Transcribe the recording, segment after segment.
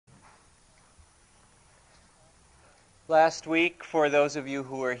Last week, for those of you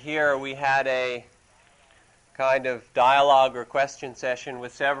who were here, we had a kind of dialogue or question session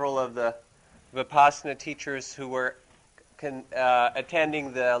with several of the Vipassana teachers who were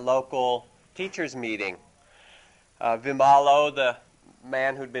attending the local teachers' meeting. Vimalo, the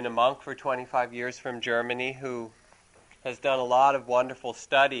man who'd been a monk for 25 years from Germany, who has done a lot of wonderful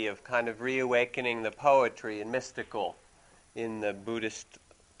study of kind of reawakening the poetry and mystical in the Buddhist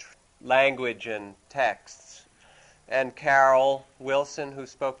language and texts. And Carol Wilson, who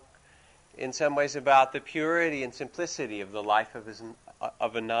spoke in some ways about the purity and simplicity of the life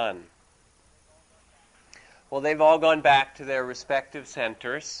of a nun. Well, they've all gone back to their respective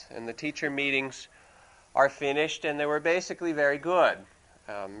centers, and the teacher meetings are finished, and they were basically very good.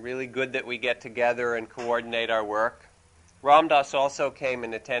 Really good that we get together and coordinate our work. Ramdas also came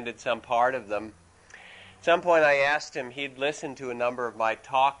and attended some part of them. At some point I asked him, he'd listened to a number of my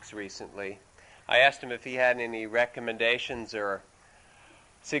talks recently. I asked him if he had any recommendations or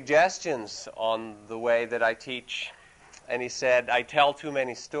suggestions on the way that I teach, and he said, I tell too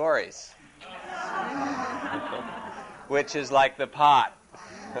many stories, which is like the pot.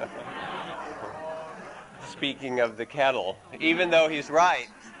 Speaking of the kettle, even though he's right.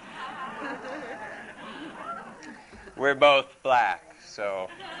 We're both black, so...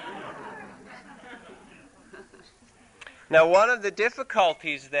 Now, one of the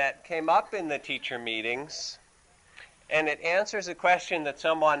difficulties that came up in the teacher meetings, and it answers a question that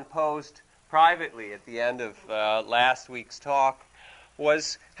someone posed privately at the end of last week's talk,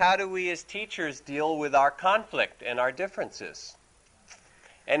 was how do we as teachers deal with our conflict and our differences?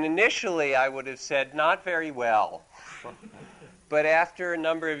 And initially I would have said not very well. But after a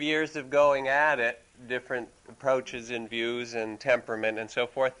number of years of going at it, different approaches and views and temperament and so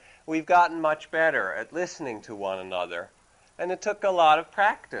forth, we've gotten much better at listening to one another. And it took a lot of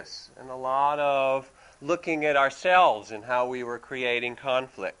practice and a lot of looking at ourselves and how we were creating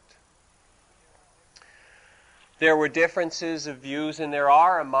conflict. There were differences of views, and there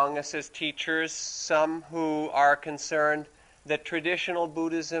are among us as teachers some who are concerned that traditional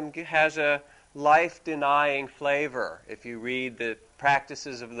Buddhism has a life-denying flavor. If you read the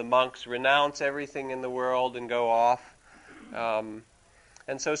practices of the monks, renounce everything in the world and go off.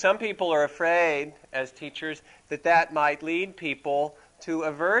 And so some people are afraid, as teachers, that that might lead people to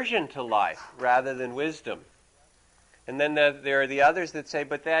aversion to life rather than wisdom. And then there are the others that say,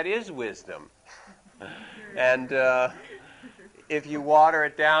 but that is wisdom. And if you water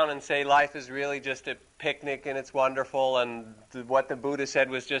it down and say life is really just a picnic and it's wonderful and what the Buddha said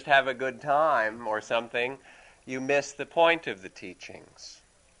was just have a good time or something, you miss the point of the teachings.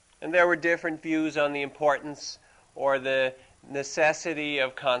 And there were different views on the importance or the necessity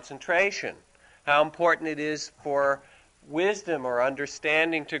of concentration, how important it is for wisdom or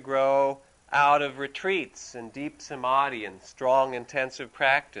understanding to grow out of retreats and deep samadhi and strong intensive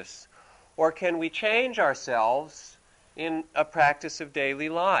practice. Or can we change ourselves in a practice of daily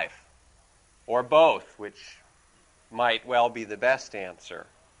life? Or both, which might well be the best answer.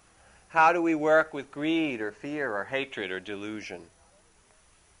 How do we work with greed or fear or hatred or delusion?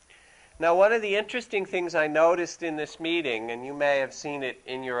 Now, one of the interesting things I noticed in this meeting, and you may have seen it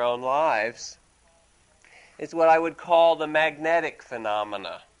in your own lives, is what I would call the magnetic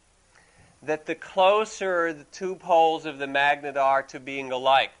phenomena. That the closer the two poles of the magnet are to being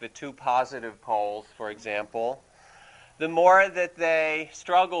alike, the two positive poles, for example, the more that they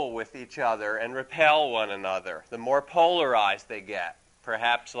struggle with each other and repel one another, the more polarized they get.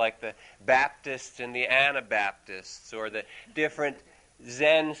 Perhaps like the Baptists and the Anabaptists, or the different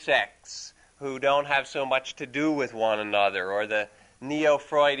Zen sects who don't have so much to do with one another, or the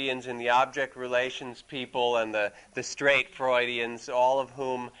Neo-Freudians and the object relations people and the straight Freudians, all of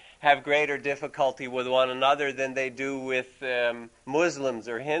whom have greater difficulty with one another than they do with Muslims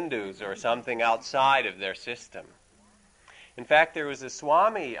or Hindus or something outside of their system. In fact, there was a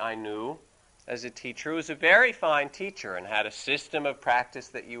Swami I knew as a teacher who was a very fine teacher and had a system of practice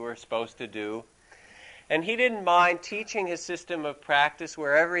that you were supposed to do. And he didn't mind teaching his system of practice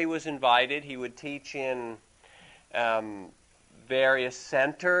wherever he was invited. He would teach in various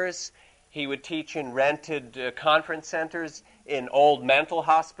centers. He would teach in rented conference centers. In old mental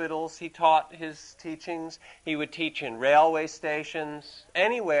hospitals he taught his teachings. He would teach in railway stations,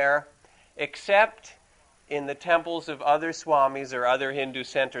 anywhere except in the temples of other swamis or other Hindu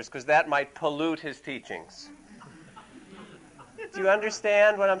centers, because that might pollute his teachings. Do you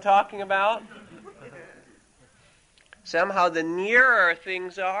understand what I'm talking about? Somehow the nearer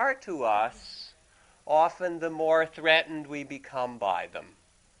things are to us, often the more threatened we become by them.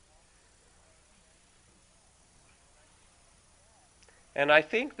 And I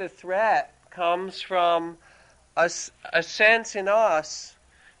think the threat comes from a sense in us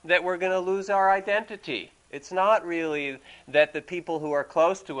that we're going to lose our identity. It's not really that the people who are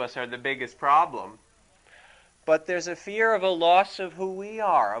close to us are the biggest problem, but there's a fear of a loss of who we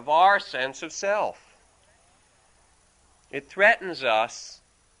are, of our sense of self. It threatens us,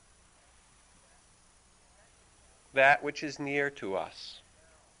 that which is near to us.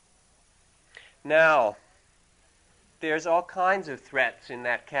 Now, there's all kinds of threats in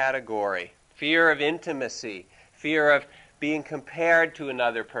that category. Fear of intimacy, fear of being compared to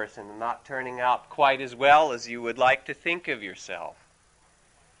another person and not turning out quite as well as you would like to think of yourself.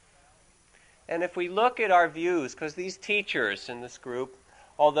 And if we look at our views, because these teachers in this group,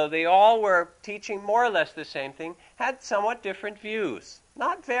 although they all were teaching more or less the same thing, had somewhat different views.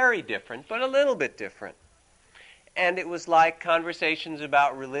 Not very different, but a little bit different. And it was like conversations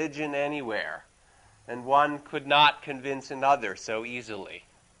about religion anywhere. And one could not convince another so easily.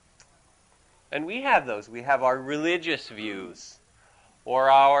 And we have those. We have our religious views or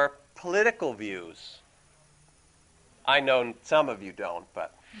our political views. I know some of you don't,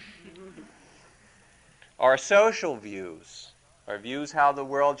 but our social views, our views how the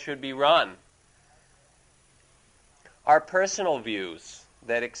world should be run, our personal views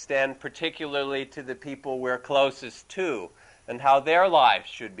that extend particularly to the people we're closest to and how their lives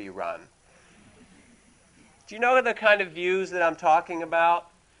should be run. Do you know the kind of views that I'm talking about?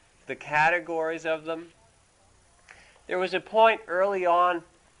 The categories of them? There was a point early on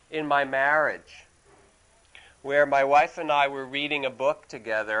in my marriage where my wife and I were reading a book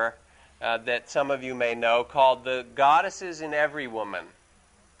together that some of you may know called The Goddesses in Every Woman.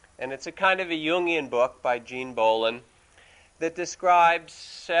 And it's a kind of a Jungian book by Jean Bolin that describes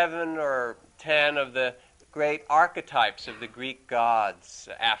 7 or 10 of the great archetypes of the Greek gods,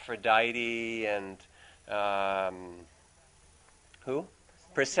 Aphrodite and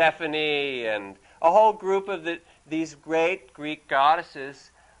Persephone, and a whole group of these great Greek goddesses,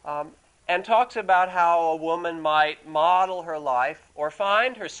 and talks about how a woman might model her life or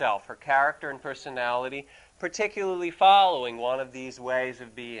find herself, her character and personality, particularly following one of these ways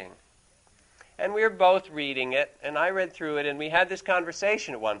of being. And we were both reading it, and I read through it, and we had this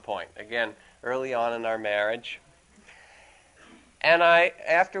conversation at one point, again, early on in our marriage. And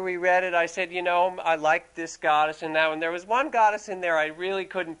after we read it, I said, I like this goddess and that one. There was one goddess in there I really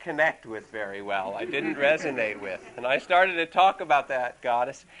couldn't connect with very well. I didn't resonate with. And I started to talk about that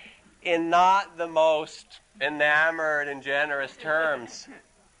goddess in not the most enamored and generous terms.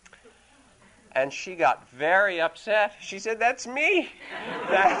 And she got very upset. She said, "That's me.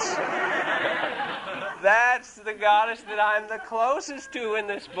 That's the goddess that I'm the closest to in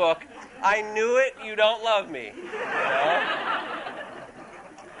this book. I knew it. You don't love me."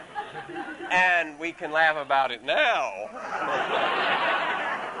 And we can laugh about it now.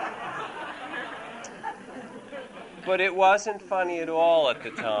 But it wasn't funny at all at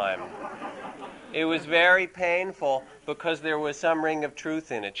the time. It was very painful because there was some ring of truth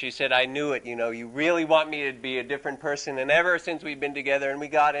in it. She said, "I knew it, you really want me to be a different person, and ever since we've been together and we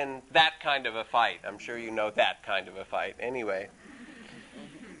got in that kind of a fight." I'm sure you know that kind of a fight. Anyway.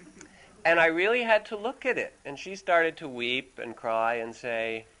 And I really had to look at it. And she started to weep and cry and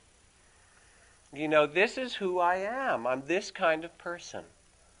say, "This is who I am. I'm this kind of person."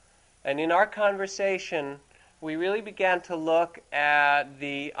 And in our conversation, we really began to look at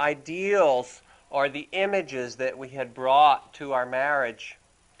the ideals or the images that we had brought to our marriage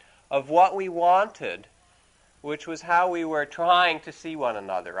of what we wanted, which was how we were trying to see one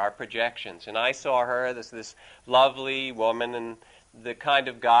another, our projections. And I saw her as this lovely woman and the kind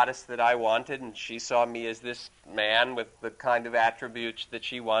of goddess that I wanted, and she saw me as this man with the kind of attributes that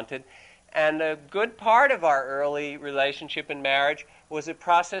she wanted. And a good part of our early relationship and marriage was a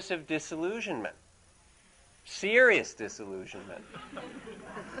process of disillusionment, serious disillusionment,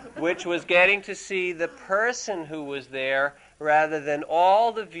 which was getting to see the person who was there rather than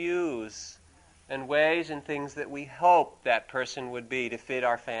all the views and ways and things that we hoped that person would be to fit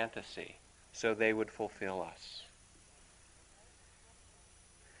our fantasy, so they would fulfill us.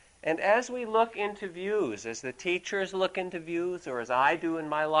 And as we look into views, as the teachers look into views, or as I do in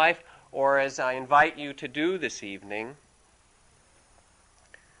my life, or as I invite you to do this evening,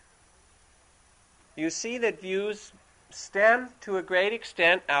 you see that views stem to a great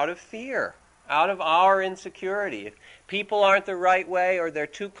extent out of fear, out of our insecurity. If people aren't the right way, or they're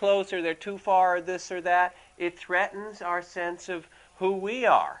too close, or they're too far, or this or that, it threatens our sense of who we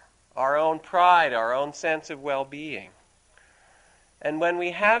are, our own pride, our own sense of well-being. And when we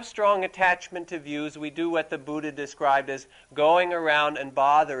have strong attachment to views, we do what the Buddha described as going around and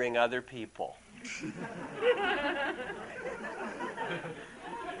bothering other people.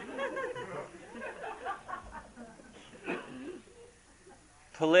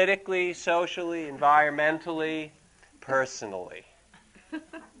 politically, socially, environmentally, personally.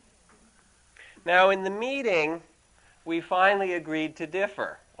 Now, in the meeting, we finally agreed to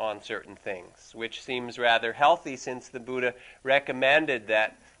differ on certain things, which seems rather healthy since the Buddha recommended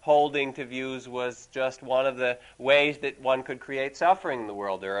that holding to views was just one of the ways that one could create suffering in the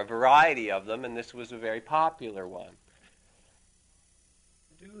world. There are a variety of them, and this was a very popular one.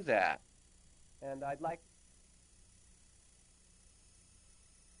 Do that. And I'd like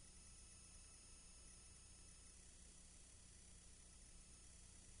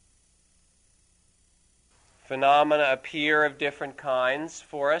phenomena appear of different kinds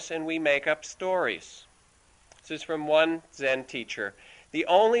for us, and we make up stories. This is from one Zen teacher. The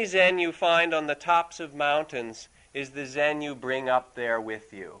only Zen you find on the tops of mountains is the Zen you bring up there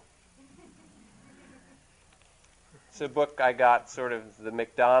with you. It's a book I got, sort of the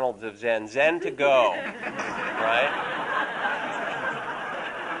McDonald's of Zen. Zen to go, right?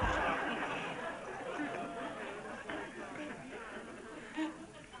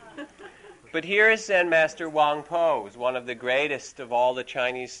 But here is Zen Master Wang Po, who's one of the greatest of all the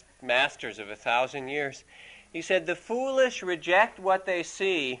Chinese masters of 1,000 years. He said, the foolish reject what they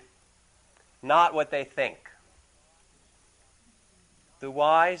see, not what they think. The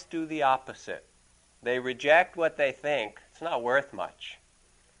wise do the opposite. They reject what they think. It's not worth much.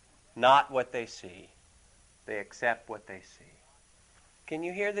 Not what they see. They accept what they see. Can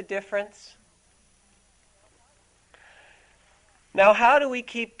you hear the difference? Now, how do we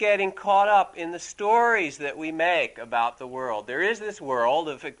keep getting caught up in the stories that we make about the world? There is this world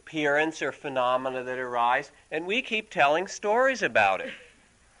of appearance or phenomena that arise, and we keep telling stories about it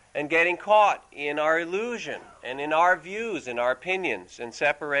and getting caught in our illusion and in our views and our opinions and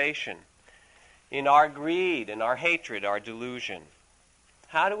separation, in our greed and our hatred, our delusion.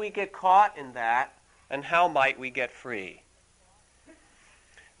 How do we get caught in that, and how might we get free?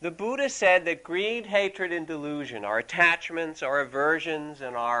 The Buddha said that greed, hatred, and delusion, our attachments, our aversions,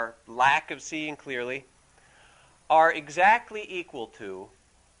 and our lack of seeing clearly, are exactly equal to,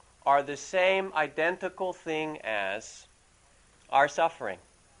 are the same identical thing as our suffering.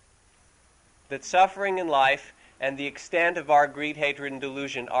 That suffering in life and the extent of our greed, hatred, and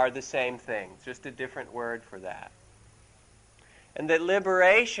delusion are the same thing, just a different word for that. And that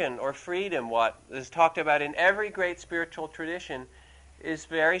liberation or freedom, what is talked about in every great spiritual tradition, is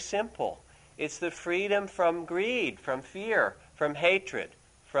very simple. It's the freedom from greed, from fear, from hatred,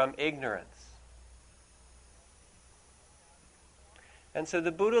 from ignorance. And so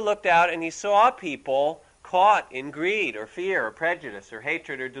the Buddha looked out and he saw people caught in greed or fear or prejudice or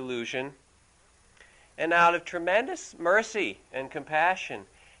hatred or delusion. And out of tremendous mercy and compassion,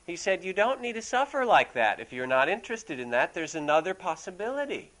 he said, you don't need to suffer like that. If you're not interested in that, there's another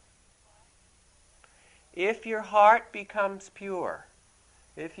possibility. If your heart becomes pure,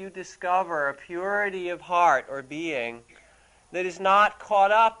 if you discover a purity of heart or being that is not caught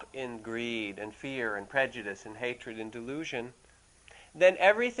up in greed and fear and prejudice and hatred and delusion, then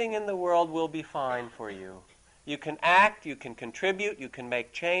everything in the world will be fine for you. You can act, you can contribute, you can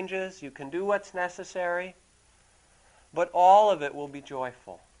make changes, you can do what's necessary, but all of it will be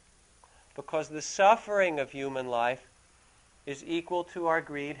joyful, because the suffering of human life is equal to our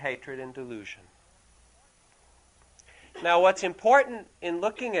greed, hatred, and delusion. Now, what's important in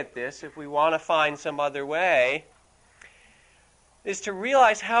looking at this, if we want to find some other way, is to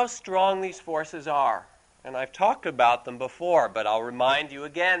realize how strong these forces are. And I've talked about them before, but I'll remind you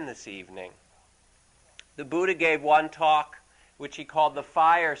again this evening. The Buddha gave one talk which he called the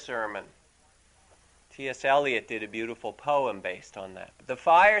Fire Sermon. T.S. Eliot did a beautiful poem based on that. The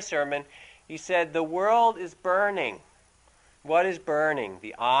Fire Sermon, he said, the world is burning. What is burning?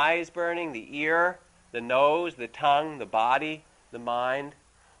 The eye is burning, the ear, the nose, the tongue, the body, the mind.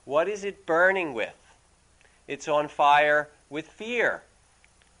 What is it burning with? It's on fire with fear,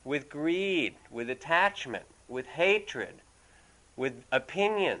 with greed, with attachment, with hatred, with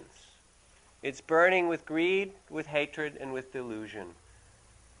opinions. It's burning with greed, with hatred, and with delusion,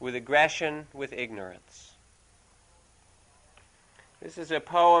 with aggression, with ignorance. This is a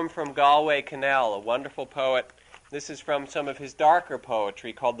poem from Galway Kinnell, a wonderful poet. This is from some of his darker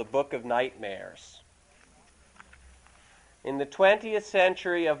poetry called The Book of Nightmares. In the 20th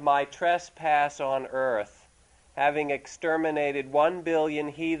century of my trespass on earth, having exterminated 1 billion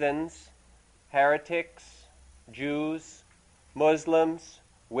heathens, heretics, Jews, Muslims,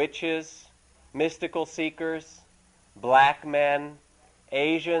 witches, mystical seekers, black men,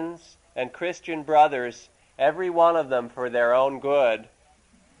 Asians, and Christian brothers, every one of them for their own good,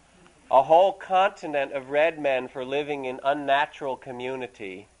 a whole continent of red men for living in unnatural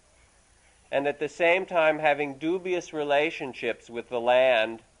community, and at the same time having dubious relationships with the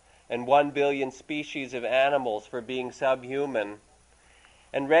land and 1 billion species of animals for being subhuman,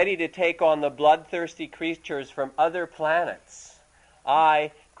 and ready to take on the bloodthirsty creatures from other planets,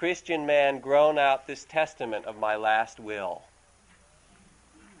 I, Christian man, groan out this testament of my last will.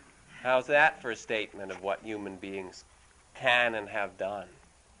 How's that for a statement of what human beings can and have done?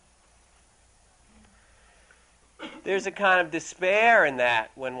 There's a kind of despair in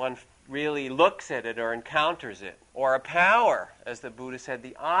that when one really looks at it or encounters it. Or a power, as the Buddha said,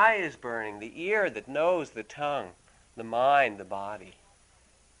 the eye is burning, the ear that knows, the tongue, the mind, the body.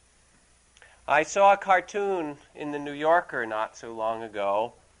 I saw a cartoon in the New Yorker not so long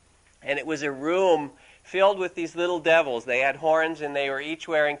ago, and it was a room filled with these little devils. They had horns and they were each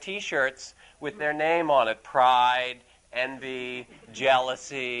wearing T-shirts with their name on it: pride, envy,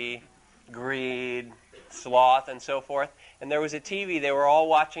 jealousy, greed, sloth, and so forth. And there was a TV. They were all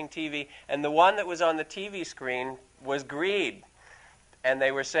watching TV, and the one that was on the TV screen was greed. And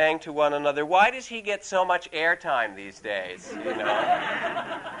they were saying to one another, "Why does he get so much airtime these days?" You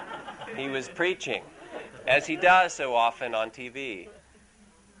know, he was preaching, as he does so often on TV.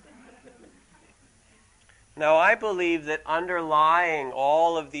 Now, I believe that underlying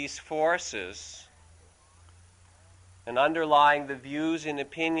all of these forces and underlying the views and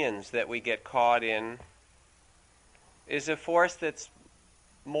opinions that we get caught in is a force that's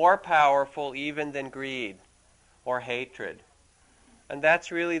more powerful even than greed or hatred. And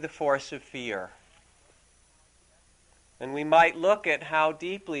that's really the force of fear. And we might look at how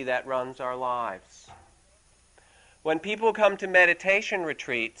deeply that runs our lives. When people come to meditation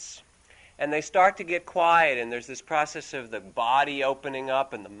retreats and they start to get quiet, and there's this process of the body opening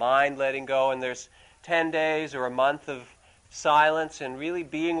up and the mind letting go, and there's 10 days or a month of silence and really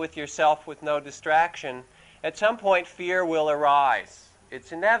being with yourself with no distraction, at some point fear will arise.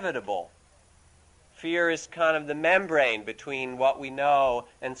 It's inevitable. Fear is kind of the membrane between what we know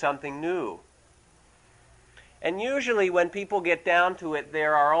and something new. And usually when people get down to it,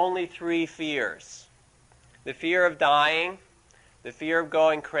 there are only 3 fears. The fear of dying, the fear of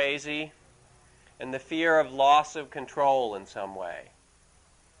going crazy, and the fear of loss of control in some way,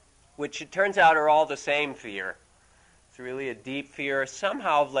 which it turns out are all the same fear. It's really a deep fear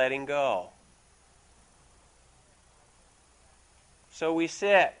somehow of letting go. So we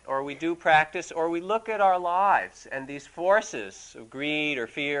sit, or we do practice, or we look at our lives and these forces of greed or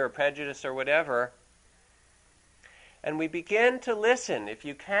fear or prejudice or whatever, and we begin to listen, if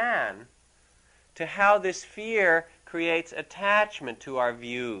you can, to how this fear creates attachment to our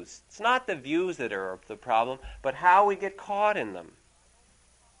views. It's not the views that are the problem, but how we get caught in them.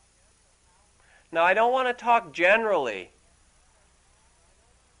 Now, I don't want to talk generally,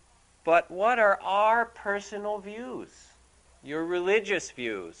 but what are our personal views? Your religious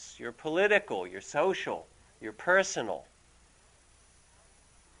views, your political, your social, your personal.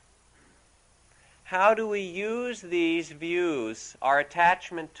 How do we use these views, our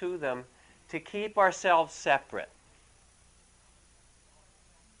attachment to them, to keep ourselves separate?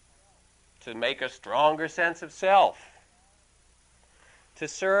 To make a stronger sense of self. To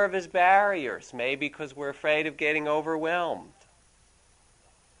serve as barriers, maybe because we're afraid of getting overwhelmed.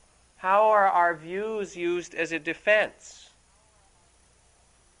 How are our views used as a defense?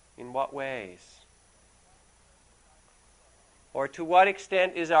 In what ways? Or to what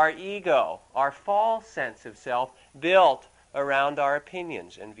extent is our ego, our false sense of self, built around our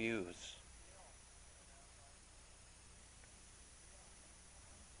opinions and views?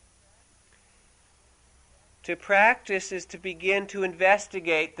 To practice is to begin to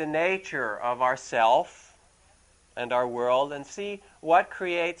investigate the nature of ourself and our world and see what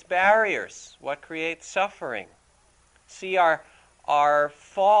creates barriers, what creates suffering. See our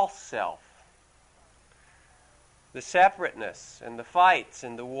false self, the separateness and the fights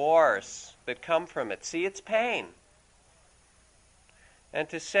and the wars that come from it. See its pain. And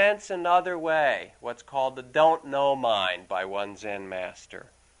to sense another way, what's called the don't know mind by one Zen master.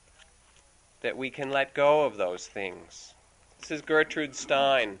 That we can let go of those things. This is Gertrude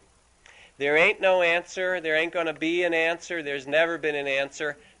Stein. There ain't no answer. There ain't going to be an answer. There's never been an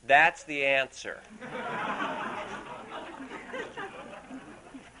answer. That's the answer.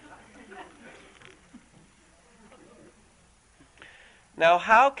 Now,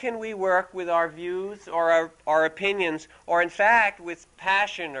 how can we work with our views or our opinions, or in fact with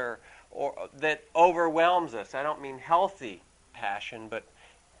passion or that overwhelms us? I don't mean healthy passion, but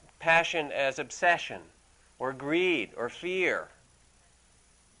passion as obsession, or greed, or fear,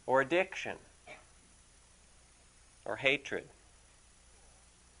 or addiction, or hatred.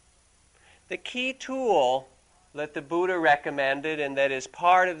 The key tool that the Buddha recommended, and that is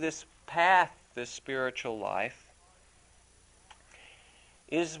part of this path, this spiritual life,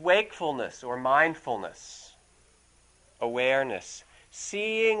 is wakefulness or mindfulness, awareness,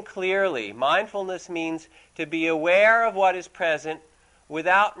 seeing clearly. Mindfulness means to be aware of what is present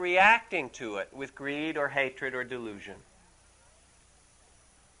without reacting to it with greed or hatred or delusion.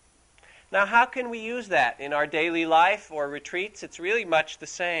 Now, how can we use that in our daily life or retreats? It's really much the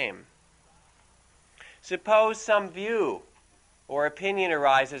same. Suppose some view or opinion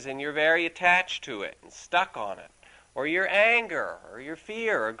arises and you're very attached to it and stuck on it, or your anger or your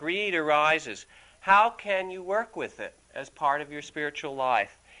fear or greed arises. How can you work with it as part of your spiritual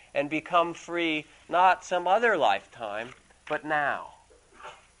life and become free, not some other lifetime, but now?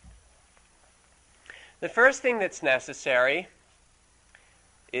 The first thing that's necessary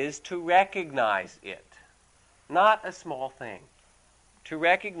is to recognize it. Not a small thing. To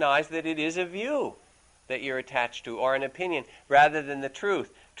recognize that it is a view that you're attached to, or an opinion, rather than the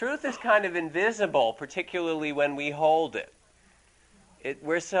truth. Truth is kind of invisible, particularly when we hold it.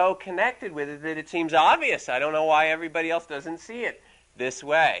 We're so connected with it that it seems obvious. I don't know why everybody else doesn't see it this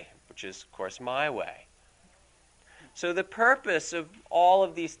way, which is, of course, my way. So the purpose of all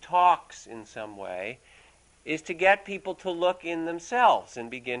of these talks, in some way, is to get people to look in themselves and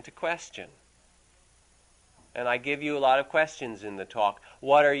begin to question. And I give you a lot of questions in the talk.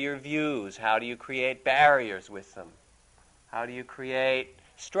 What are your views? How do you create barriers with them? How do you create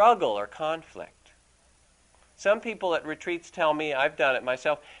struggle or conflict? Some people at retreats tell me, I've done it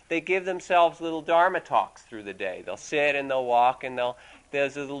myself, they give themselves little Dharma talks through the day. They'll sit and they'll walk and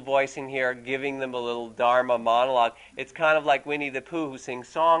there's a little voice in here giving them a little Dharma monologue. It's kind of like Winnie the Pooh who sings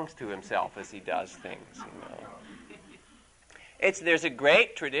songs to himself as he does things, you know. There's a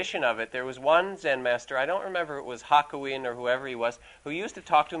great tradition of it. There was one Zen master, I don't remember if it was Hakuin or whoever he was, who used to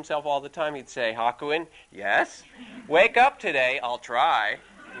talk to himself all the time. He'd say, Hakuin, yes? Wake up today, I'll try.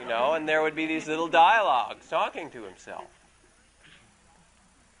 You know, and there would be these little dialogues talking to himself.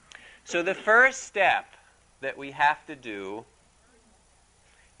 So the first step that we have to do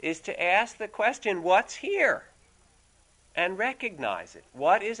is to ask the question, what's here? And recognize it.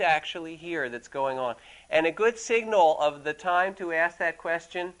 What is actually here that's going on? And a good signal of the time to ask that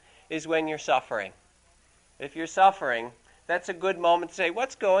question is when you're suffering. If you're suffering, that's a good moment to say,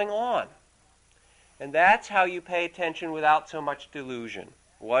 what's going on? And that's how you pay attention without so much delusion.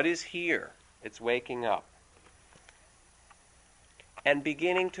 What is here? It's waking up. And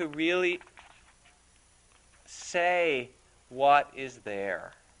beginning to really say what is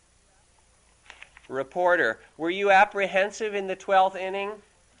there. Reporter, were you apprehensive in the 12th inning?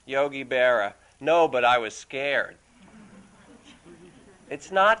 Yogi Berra, no, but I was scared.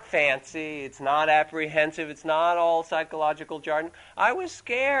 It's not fancy, it's not apprehensive, it's not all psychological jargon. I was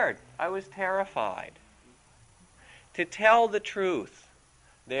scared. I was terrified. To tell the truth,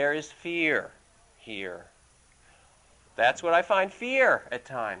 there is fear here. That's what I find, fear at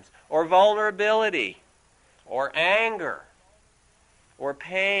times, or vulnerability, or anger, or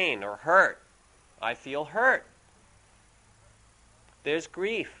pain, or hurt. I feel hurt. There's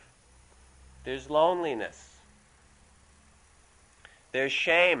grief. There's loneliness. There's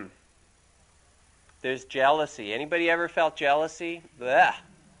shame. There's jealousy. Anybody ever felt jealousy? Blech.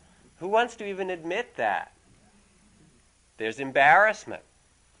 Who wants to even admit that? There's embarrassment.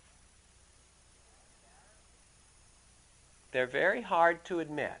 They're very hard to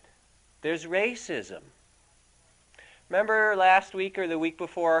admit. There's racism. Remember last week or the week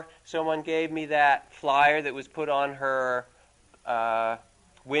before, someone gave me that flyer that was put on her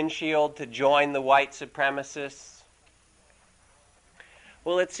windshield to join the white supremacists?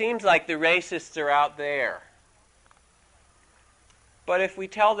 Well, it seems like the racists are out there. But if we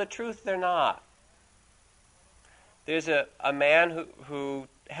tell the truth, they're not. There's a man who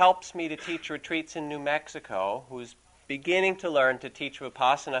helps me to teach retreats in New Mexico, who's beginning to learn to teach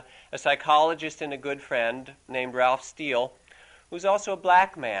Vipassana, a psychologist and a good friend named Ralph Steele, who's also a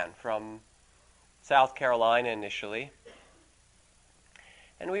black man from South Carolina initially.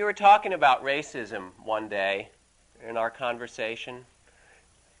 And we were talking about racism one day in our conversation.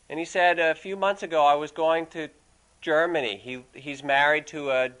 And he said, a few months ago I was going to Germany. He's married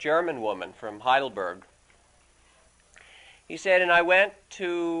to a German woman from Heidelberg. He said, and I went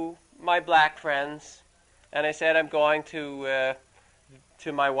to my black friends, and I said, I'm going to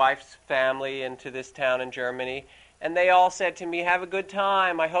my wife's family and to this town in Germany. And they all said to me, have a good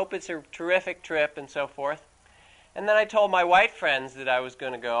time. I hope it's a terrific trip and so forth. And then I told my white friends that I was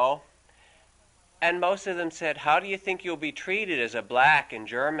going to go. And most of them said, how do you think you'll be treated as a black in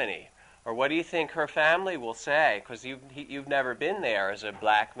Germany? Or what do you think her family will say? Because you've never been there as a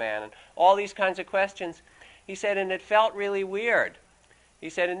black man. And all these kinds of questions. He said, and it felt really weird. He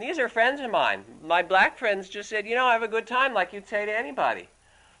said, and these are friends of mine. My black friends just said, I have a good time like you'd say to anybody.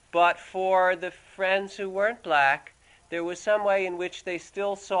 But for the friends who weren't black, there was some way in which they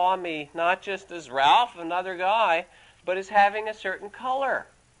still saw me not just as Ralph, another guy, but as having a certain color.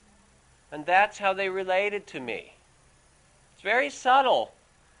 And that's how they related to me. It's very subtle,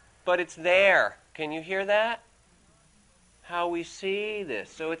 but it's there. Can you hear that? How we see this.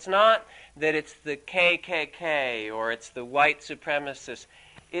 So it's not that it's the KKK or it's the white supremacists.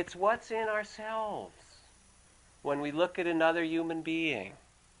 It's what's in ourselves when we look at another human being.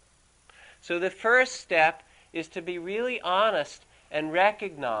 So the first step is to be really honest and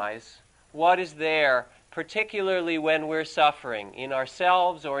recognize what is there, particularly when we're suffering in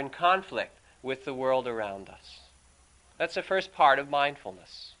ourselves or in conflict with the world around us. That's the first part of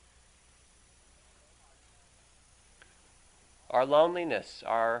mindfulness. Our loneliness,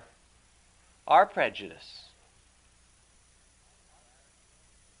 our prejudice,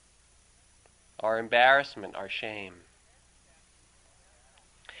 our embarrassment, our shame.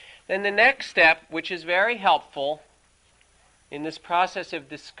 Then the next step, which is very helpful in this process of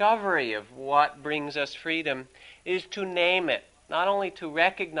discovery of what brings us freedom, is to name it. Not only to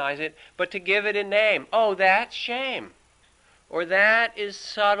recognize it, but to give it a name. Oh, that's shame. Or that is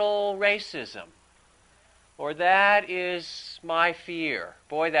subtle racism. Or that is my fear.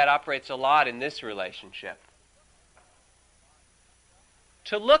 Boy, that operates a lot in this relationship.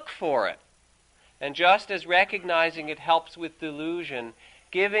 To look for it. And just as recognizing it helps with delusion,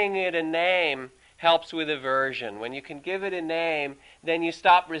 giving it a name helps with aversion. When you can give it a name, then you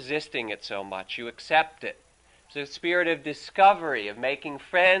stop resisting it so much. You accept it. It's a spirit of discovery, of making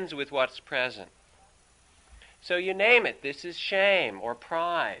friends with what's present. So you name it. This is shame or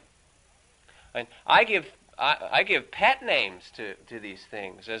pride. And I give pet names to these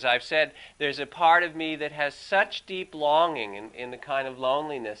things. As I've said, there's a part of me that has such deep longing in the kind of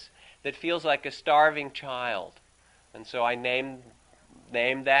loneliness that feels like a starving child. And so I named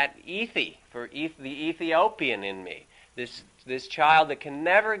that Ethi, for the Ethiopian in me, this child that can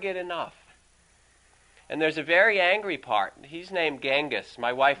never get enough. And there's a very angry part. He's named Genghis.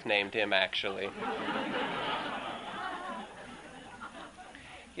 My wife named him, actually.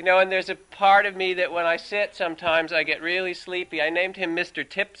 And there's a part of me that when I sit, sometimes I get really sleepy. I named him Mr.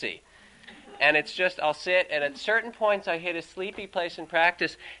 Tipsy. And it's just, I'll sit, and at certain points I hit a sleepy place in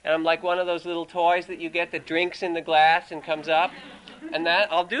practice, and I'm like one of those little toys that you get that drinks in the glass and comes up. And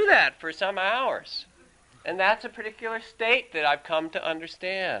I'll do that for some hours. And that's a particular state that I've come to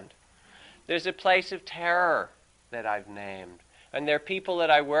understand. There's a place of terror that I've named. And there are people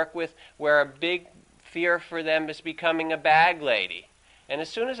that I work with where a big fear for them is becoming a bag lady. And as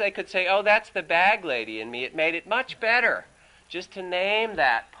soon as I could say, oh, that's the bag lady in me, it made it much better just to name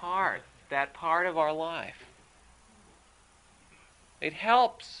that part of our life. It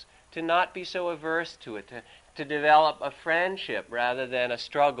helps to not be so averse to it, to develop a friendship rather than a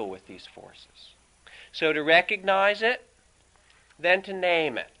struggle with these forces. So to recognize it, then to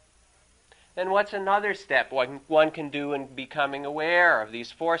name it. Then what's another step one can do in becoming aware of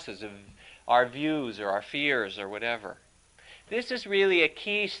these forces, of our views or our fears or whatever? This is really a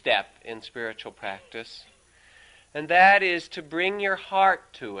key step in spiritual practice, and that is to bring your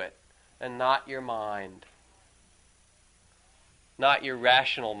heart to it and not your mind. Not your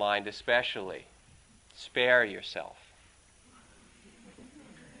rational mind especially. Spare yourself.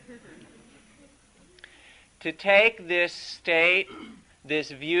 To take this state, this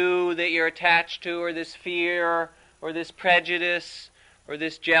view that you're attached to, or this fear, or this prejudice, or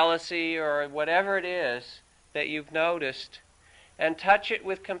this jealousy, or whatever it is that you've noticed, and touch it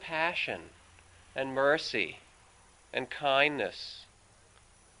with compassion and mercy and kindness.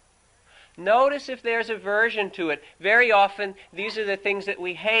 Notice if there's aversion to it. Very often, these are the things that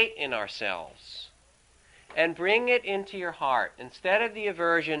we hate in ourselves. And bring it into your heart. Instead of the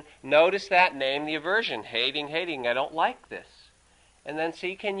aversion, notice that, name the aversion. Hating, I don't like this. And then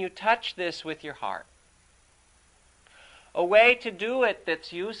see, can you touch this with your heart? A way to do it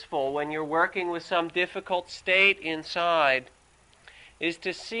that's useful when you're working with some difficult state inside is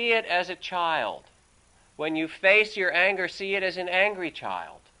to see it as a child. When you face your anger, see it as an angry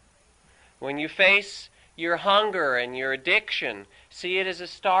child. When you face your hunger and your addiction, see it as a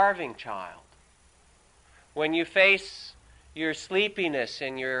starving child. When you face your sleepiness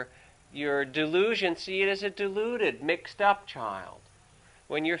and your delusion, see it as a deluded, mixed up child.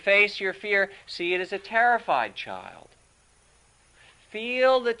 When you face your fear, see it as a terrified child.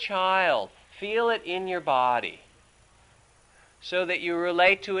 Feel the child. Feel it in your body, so that you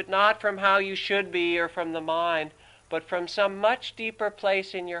relate to it not from how you should be or from the mind, but from some much deeper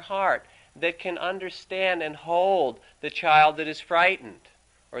place in your heart that can understand and hold the child that is frightened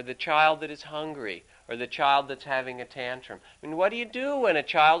or the child that is hungry, or the child that's having a tantrum. I mean, what do you do when a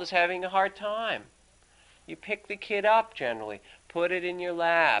child is having a hard time? You pick the kid up generally, put it in your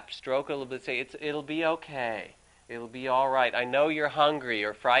lap, stroke a little bit, say, it'll be okay. It'll be all right. I know you're hungry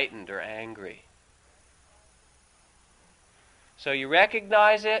or frightened or angry. So you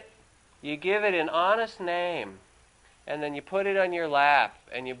recognize it, you give it an honest name, and then you put it on your lap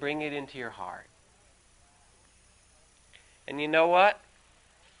and you bring it into your heart. And you know what?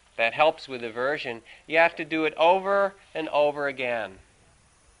 That helps with aversion. You have to do it over and over again.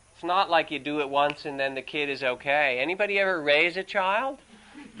 It's not like you do it once and then the kid is okay. Anybody ever raise a child?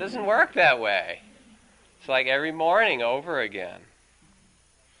 It doesn't work that way. It's like every morning over again.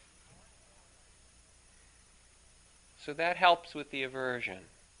 So that helps with the aversion.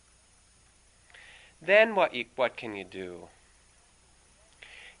 Then what can you do?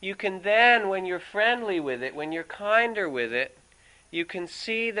 You can then, when you're friendly with it, when you're kinder with it, you can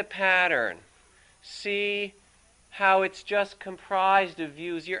see the pattern. See how it's just comprised of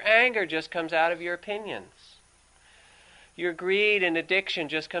views. Your anger just comes out of your opinions. Your greed and addiction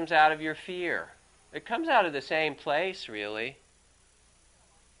just comes out of your fear. It comes out of the same place, really.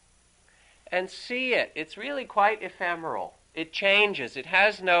 And see it. It's really quite ephemeral. It changes. It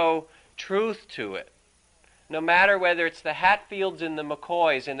has no truth to it. No matter whether it's the Hatfields and the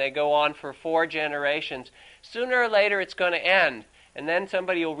McCoys and they go on for 4 generations, sooner or later it's going to end. And then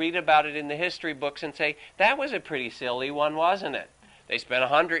somebody will read about it in the history books and say, that was a pretty silly one, wasn't it? They spent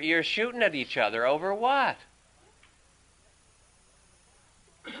 100 years shooting at each other over what?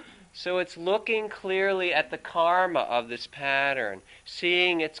 So it's looking clearly at the karma of this pattern,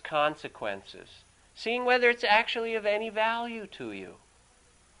 seeing its consequences, seeing whether it's actually of any value to you.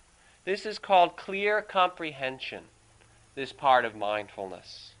 This is called clear comprehension, this part of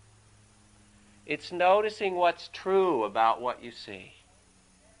mindfulness. It's noticing what's true about what you see.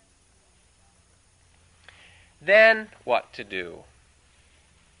 Then what to do?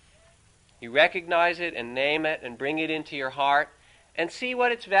 You recognize it and name it and bring it into your heart and see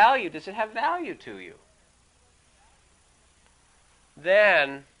what its value. Does it have value to you?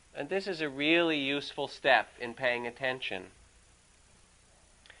 Then, and this is a really useful step in paying attention,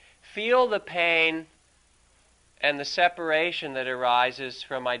 feel the pain and the separation that arises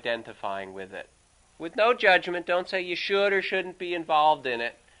from identifying with it. With no judgment, don't say you should or shouldn't be involved in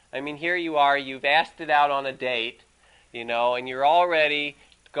it. I mean, here you are, you've asked it out on a date, and you're already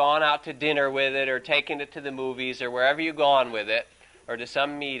gone out to dinner with it or taken it to the movies or wherever you've gone with it or to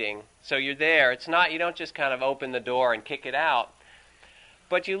some meeting. So you're there. It's not, you don't just kind of open the door and kick it out.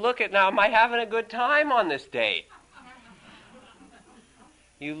 But you look at, now, am I having a good time on this date?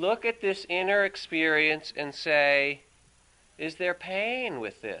 You look at this inner experience and say, is there pain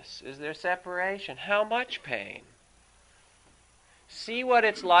with this? Is there separation? How much pain? See what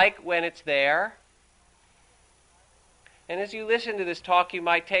it's like when it's there. And as you listen to this talk, you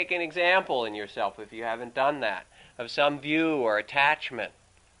might take an example in yourself, if you haven't done that, of some view or attachment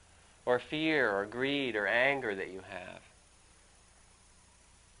or fear or greed or anger that you have.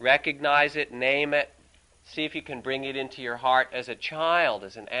 Recognize it, name it. See if you can bring it into your heart as a child,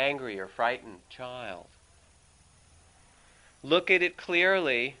 as an angry or frightened child. Look at it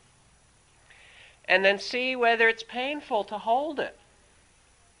clearly, and then see whether it's painful to hold it.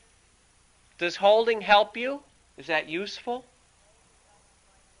 Does holding help you? Is that useful?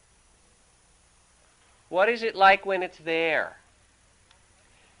 What is it like when it's there?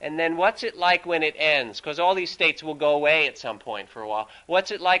 And then what's it like when it ends? Because all these states will go away at some point for a while.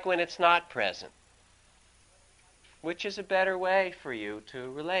 What's it like when it's not present? Which is a better way for you to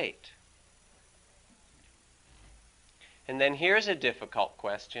relate? And then here's a difficult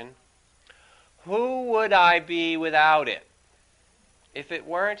question. Who would I be without it? If it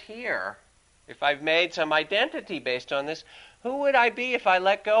weren't here, if I've made some identity based on this, who would I be if I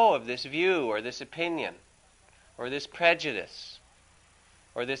let go of this view or this opinion or this prejudice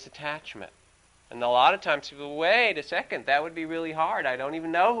or this attachment? And a lot of times people, wait a second, that would be really hard. I don't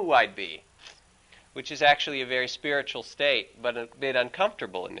even know who I'd be, which is actually a very spiritual state, but a bit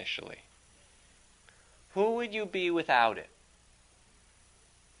uncomfortable initially. Who would you be without it?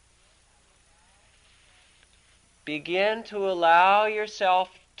 Begin to allow yourself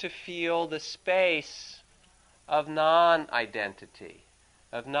to feel the space of non-identity,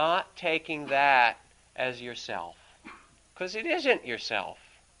 of not taking that as yourself, because it isn't yourself.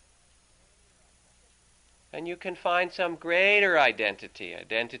 And you can find some greater identity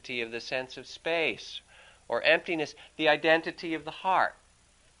of the sense of space or emptiness, the identity of the heart.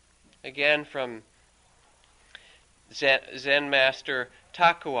 Again, from Zen master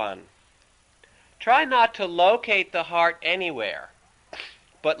Takuan. Try not to locate the heart anywhere.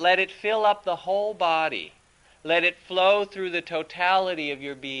 but let it fill up the whole body. Let it flow through the totality of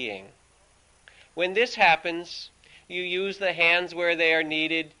your being. When this happens, you use the hands where they are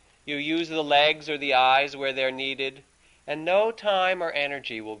needed, you use the legs or the eyes where they're needed, and no time or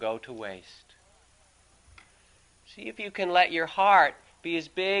energy will go to waste. See if you can let your heart be as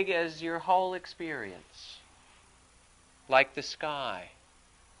big as your whole experience, like the sky.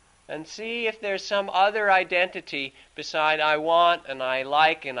 And see if there's some other identity beside I want and I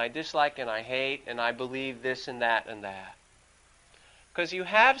like and I dislike and I hate and I believe this and that and that. Because you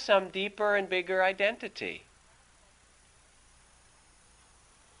have some deeper and bigger identity.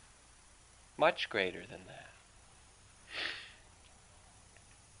 Much greater than that.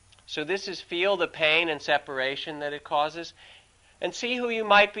 So this is feel the pain and separation that it causes, and see who you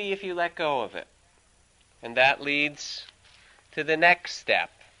might be if you let go of it. And that leads to the next step.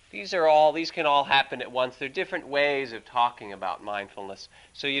 These can all happen at once. There are different ways of talking about mindfulness,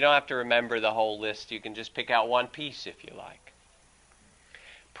 so you don't have to remember the whole list. You can just pick out one piece if you like.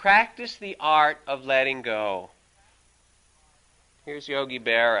 Practice the art of letting go. Here's Yogi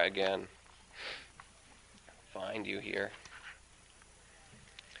Berra again. Find you here.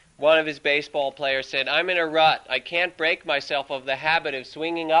 One of his baseball players said, "I'm in a rut. I can't break myself of the habit of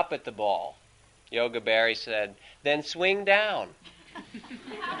swinging up at the ball." Yogi Berra said, "Then swing down."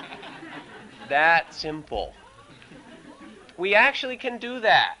 That simple. We actually can do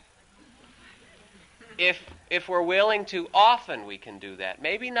that. If we're willing to, often we can do that.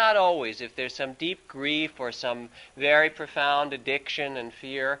 Maybe not always. If there's some deep grief or some very profound addiction and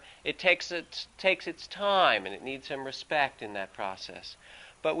fear, it takes its time and it needs some respect in that process.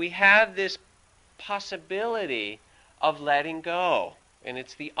 But we have this possibility of letting go, and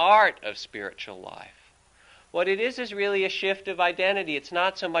it's the art of spiritual life. What it is really a shift of identity. It's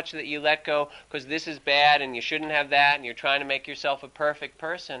not so much that you let go because this is bad and you shouldn't have that and you're trying to make yourself a perfect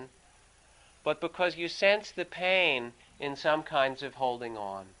person, but because you sense the pain in some kinds of holding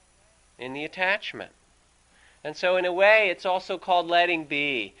on, in the attachment. And so in a way, it's also called letting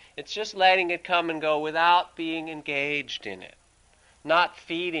be. It's just letting it come and go without being engaged in it, not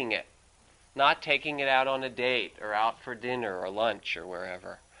feeding it, not taking it out on a date or out for dinner or lunch or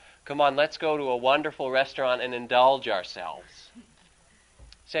wherever. Come on, let's go to a wonderful restaurant and indulge ourselves.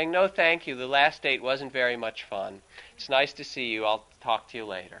 Saying, "No, thank you. The last date wasn't very much fun. It's nice to see you. I'll talk to you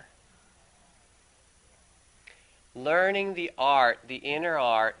later." Learning the art, the inner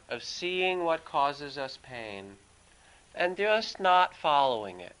art, of seeing what causes us pain and just not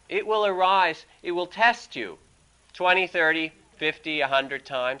following it. It will arise. It will test you 20, 30, 50, 100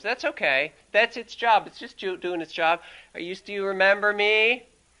 times. That's okay. That's its job. It's just doing its job. Do you remember me?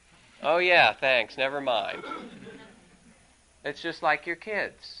 Oh, yeah, thanks. Never mind. It's just like your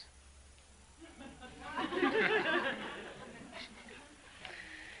kids.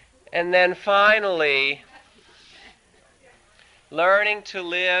 And then finally, learning to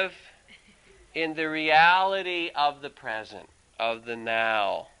live in the reality of the present, of the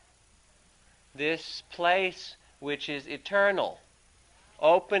now. This place which is eternal,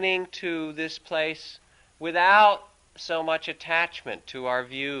 opening to this place without so much attachment to our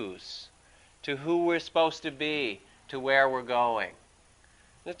views, to who we're supposed to be, to where we're going.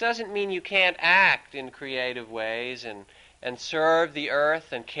 It doesn't mean you can't act in creative ways and serve the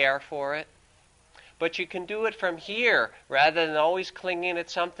earth and care for it, but you can do it from here rather than always clinging at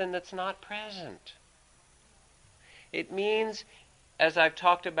something that's not present. It means, as I've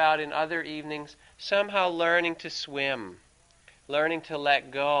talked about in other evenings, somehow learning to swim, learning to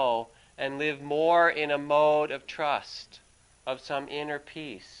let go and live more in a mode of trust, of some inner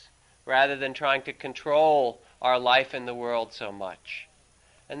peace, rather than trying to control our life in the world so much.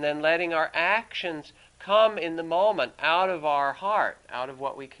 And then letting our actions come in the moment, out of our heart, out of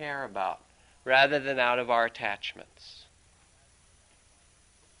what we care about, rather than out of our attachments.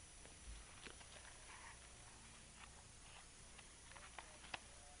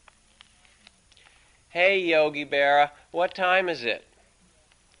 Hey, Yogi Berra, what time is it?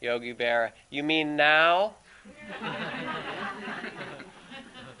 Yogi Berra, you mean now?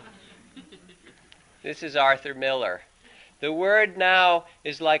 This is Arthur Miller. The word now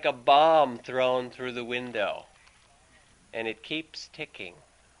is like a bomb thrown through the window, and it keeps ticking.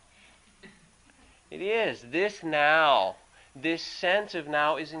 It is. This now, this sense of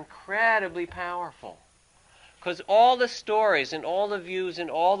now is incredibly powerful. Because all the stories and all the views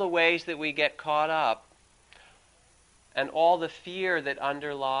and all the ways that we get caught up and all the fear that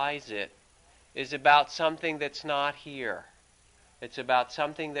underlies it is about something that's not here. It's about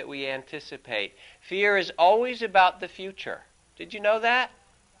something that we anticipate. Fear is always about the future. Did you know that?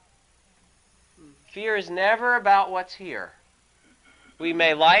 Fear is never about what's here. We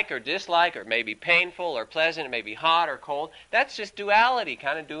may like or dislike, or it may be painful or pleasant, it may be hot or cold. That's just duality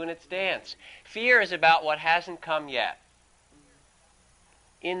kind of doing its dance. Fear is about what hasn't come yet.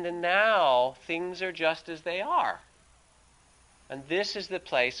 In the now, things are just as they are. And this is the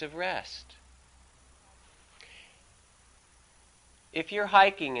place of rest. If you're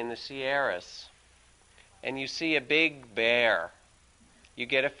hiking in the Sierras and you see a big bear, you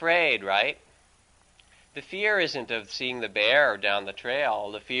get afraid, right? The fear isn't of seeing the bear down the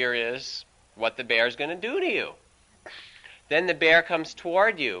trail. The fear is what the bear's going to do to you. Then the bear comes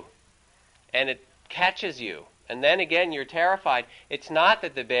toward you, and it catches you. And then again, you're terrified. It's not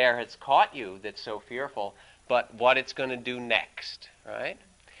that the bear has caught you that's so fearful, but what it's going to do next, right?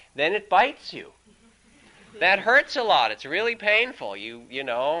 Then it bites you. That hurts a lot. It's really painful. You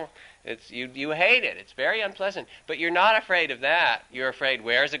hate it. It's very unpleasant. But you're not afraid of that. You're afraid,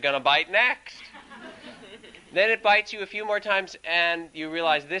 where's it going to bite next? Then it bites you a few more times, and you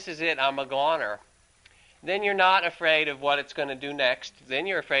realize, this is it, I'm a goner. Then you're not afraid of what it's going to do next. Then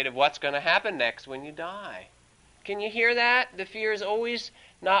you're afraid of what's going to happen next when you die. Can you hear that? The fear is always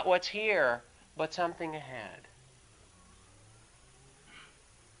not what's here, but something ahead.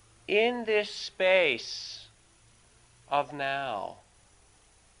 In this space of now,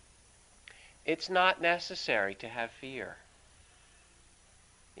 it's not necessary to have fear.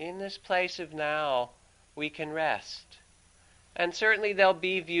 In this place of now, we can rest. And certainly there'll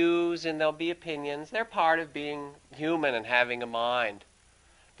be views and there'll be opinions. They're part of being human and having a mind.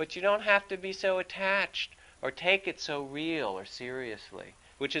 But you don't have to be so attached or take it so real or seriously,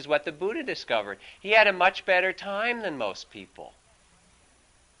 which is what the Buddha discovered. He had a much better time than most people.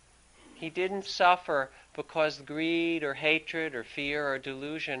 He didn't suffer because greed or hatred or fear or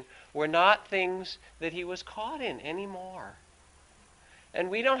delusion were not things that he was caught in anymore. And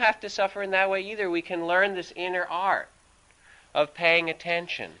we don't have to suffer in that way either. We can learn this inner art of paying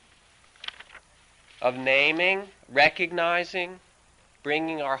attention, of naming, recognizing,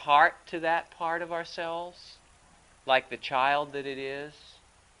 bringing our heart to that part of ourselves, like the child that it is,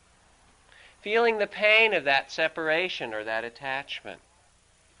 feeling the pain of that separation or that attachment,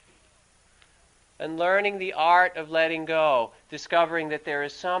 and learning the art of letting go, discovering that there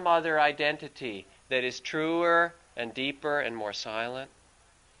is some other identity that is truer and deeper and more silent.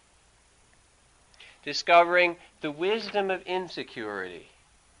 Discovering the wisdom of insecurity.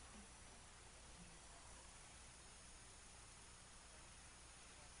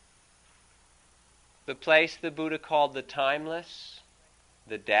 The place the Buddha called the timeless,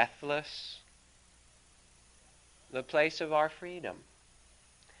 the deathless, the place of our freedom.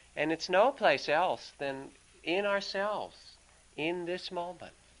 And it's no place else than in ourselves, in this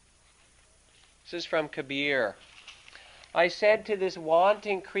moment. This is from Kabir. I said to this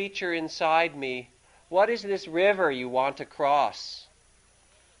wanting creature inside me, what is this river you want to cross?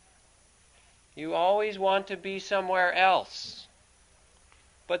 You always want to be somewhere else.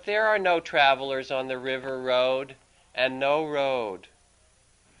 But there are no travelers on the river road, and no road.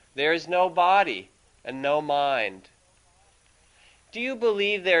 There is no body, and no mind. Do you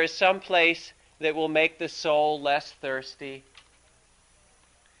believe there is some place that will make the soul less thirsty?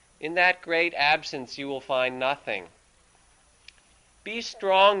 In that great absence you will find nothing. Be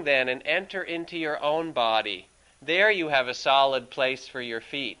strong then and enter into your own body. There you have a solid place for your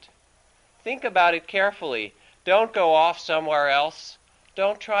feet. Think about it carefully. Don't go off somewhere else.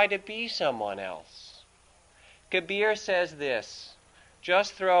 Don't try to be someone else. Kabir says this,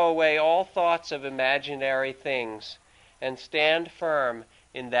 just throw away all thoughts of imaginary things and stand firm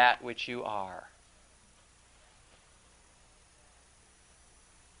in that which you are.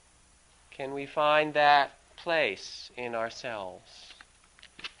 Can we find that place in ourselves?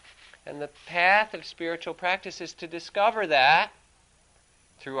 And the path of spiritual practice is to discover that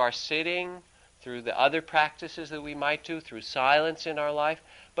through our sitting, through the other practices that we might do, through silence in our life,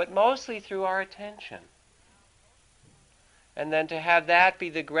 but mostly through our attention. And then to have that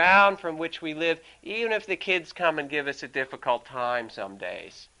be the ground from which we live, even if the kids come and give us a difficult time some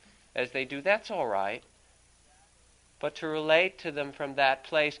days. As they do, that's all right. But to relate to them from that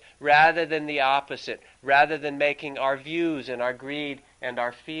place rather than the opposite, rather than making our views and our greed and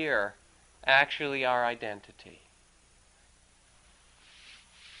our fear actually our identity.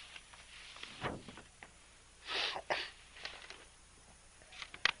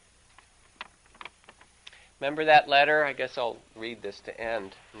 Remember that letter? I guess I'll read this to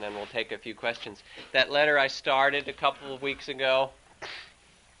end, and then we'll take a few questions. That letter I started a couple of weeks ago,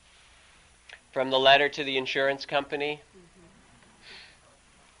 from the letter to the insurance company.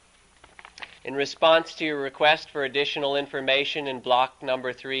 In response to your request for additional information in block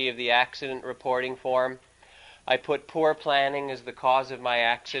number 3 of the accident reporting form, I put poor planning as the cause of my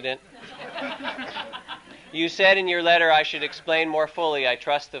accident. You said in your letter I should explain more fully. I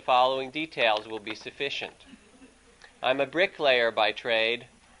trust the following details will be sufficient. I'm a bricklayer by trade.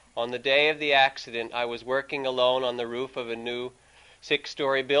 On the day of the accident, I was working alone on the roof of a new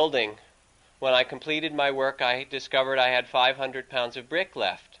 6-story building. When I completed my work, I discovered I had 500 pounds of brick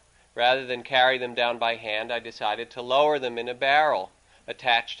left. Rather than carry them down by hand, I decided to lower them in a barrel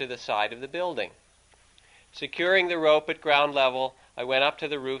attached to the side of the building. Securing the rope at ground level, I went up to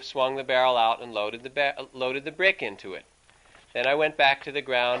the roof, swung the barrel out, and loaded the brick into it. Then I went back to the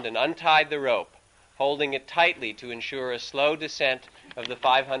ground and untied the rope, holding it tightly to ensure a slow descent of the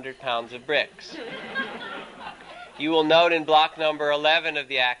 500 pounds of bricks. You will note in block number 11 of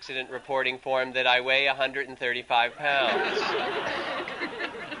the accident reporting form that I weigh 135 pounds.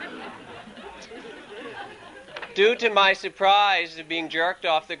 Due to my surprise of being jerked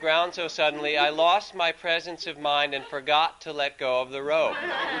off the ground so suddenly, I lost my presence of mind and forgot to let go of the rope.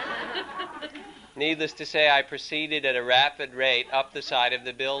 Needless to say, I proceeded at a rapid rate up the side of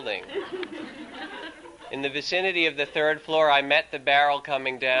the building. In the vicinity of the 3rd floor, I met the barrel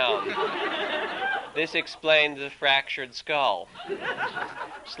coming down. This explained the fractured skull.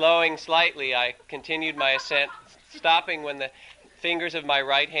 Slowing slightly, I continued my ascent, stopping when the fingers of my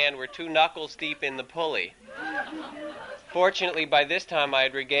right hand were 2 knuckles deep in the pulley. Fortunately, by this time I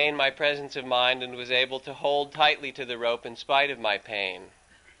had regained my presence of mind and was able to hold tightly to the rope in spite of my pain.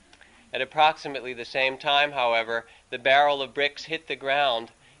 At approximately the same time, however, the barrel of bricks hit the ground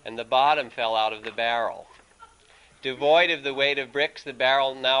and the bottom fell out of the barrel. Devoid of the weight of bricks, the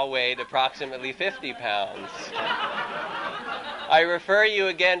barrel now weighed approximately 50 pounds. I refer you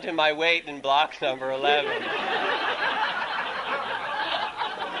again to my weight in block number 11.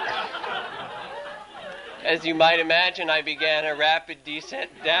 As you might imagine, I began a rapid descent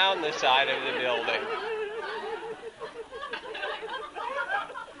down the side of the building.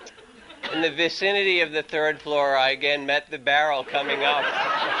 In the vicinity of the 3rd floor, I again met the barrel coming up.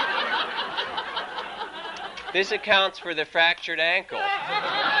 This accounts for the fractured ankle.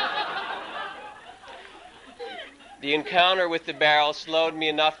 The encounter with the barrel slowed me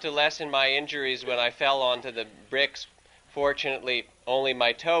enough to lessen my injuries when I fell onto the bricks. Fortunately, only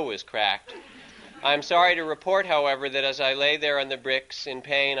my toe was cracked. I'm sorry to report, however, that as I lay there on the bricks in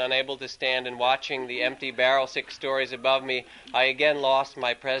pain, unable to stand, and watching the empty barrel 6 stories above me, I again lost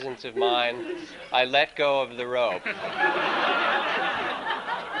my presence of mind. I let go of the rope.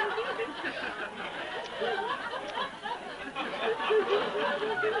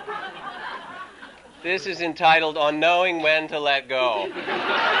 This is entitled On Knowing When to Let Go.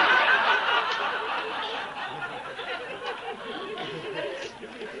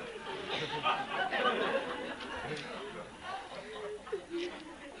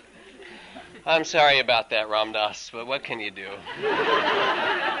 I'm sorry about that, Ramdas, but what can you do?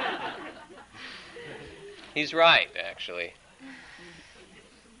 He's right, actually.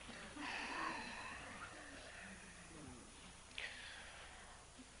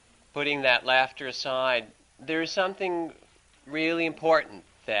 Putting that laughter aside, there is something really important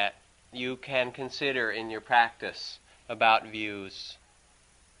that you can consider in your practice about views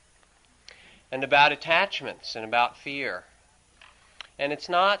and about attachments and about fear. And it's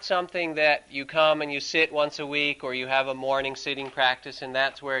not something that you come and you sit once a week or you have a morning sitting practice and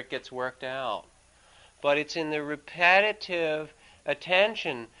that's where it gets worked out. But it's in the repetitive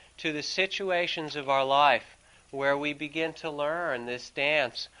attention to the situations of our life where we begin to learn this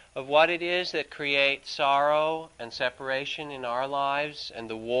dance of what it is that creates sorrow and separation in our lives, and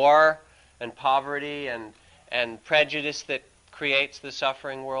the war and poverty and prejudice that creates the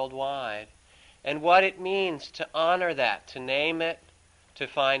suffering worldwide, and what it means to honor that, to name it, to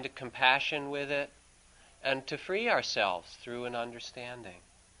find a compassion with it, and to free ourselves through an understanding.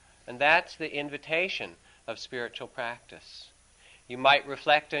 And that's the invitation of spiritual practice. You might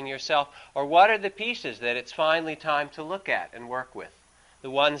reflect on yourself, or what are the pieces that it's finally time to look at and work with? The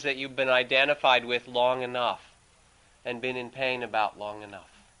ones that you've been identified with long enough and been in pain about long enough.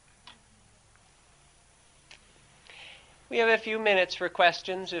 We have a few minutes for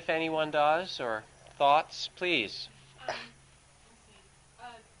questions, if anyone does, or thoughts, please.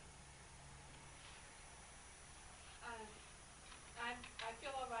 I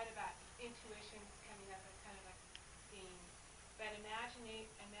feel all right about intuitions coming up as kind of like themes, but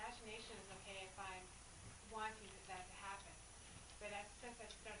imagination is okay if I'm wanting that to happen. But since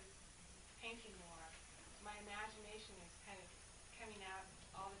I've started painting more, my imagination is kind of coming out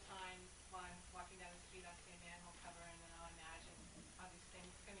all the time while I'm walking down the street. I'll see a manhole cover, and then I'll imagine all these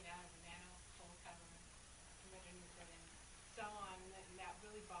things coming out of the manhole cover from underneath it, and so on. And that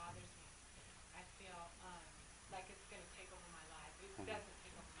really bothers me. I feel like it's going to take over my life. It doesn't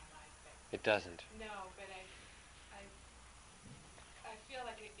take over my life, but It doesn't. no, but I feel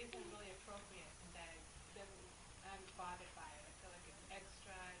like it isn't really appropriate, and that it doesn't. I'm bothered by it. I feel like it's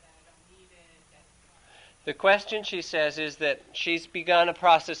extra, that I don't need it. The question, she says, is that she's begun a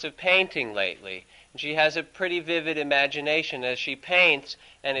process of painting lately. She has a pretty vivid imagination as she paints,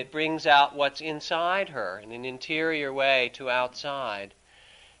 and it brings out what's inside her in an interior way to outside.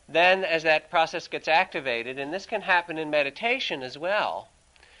 Then, as that process gets activated, and this can happen in meditation as well,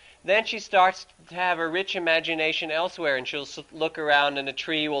 then she starts to have a rich imagination elsewhere, and she'll look around and a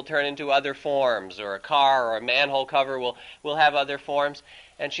tree will turn into other forms, or a car or a manhole cover will have other forms.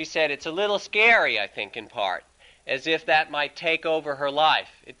 And she said it's a little scary, I think, in part, as if that might take over her life.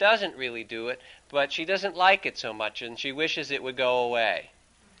 It doesn't really do it, but she doesn't like it so much, and she wishes it would go away.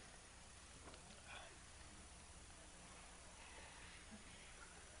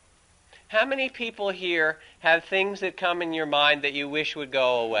 How many people here have things that come in your mind that you wish would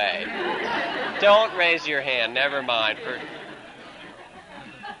go away? Don't raise your hand, never mind.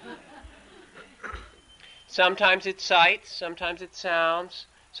 Sometimes it's sights, sometimes it's sounds,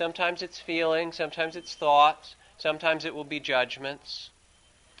 sometimes it's feelings, sometimes it's thoughts, sometimes it will be judgments.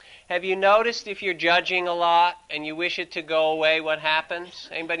 Have you noticed if you're judging a lot and you wish it to go away, what happens?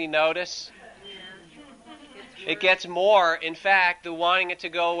 Anybody notice? It gets more. In fact, the wanting it to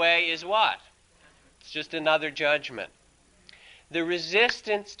go away is what? It's just another judgment. The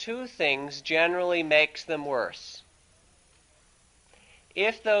resistance to things generally makes them worse.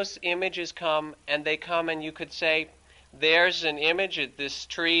 If those images come and you could say, there's an image, this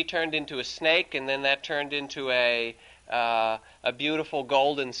tree turned into a snake, and then that turned into a beautiful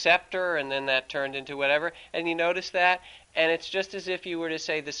golden scepter, and then that turned into whatever, and you notice that, and it's just as if you were to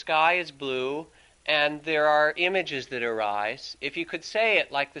say the sky is blue, and there are images that arise. If you could say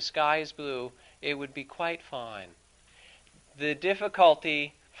it like the sky is blue, it would be quite fine. The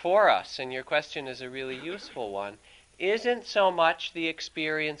difficulty for us, and your question is a really useful one, isn't so much the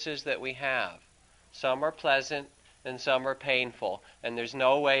experiences that we have. Some are pleasant and some are painful, and there's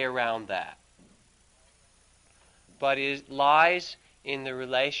no way around that. But it lies in the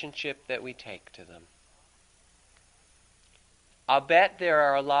relationship that we take to them. I'll bet there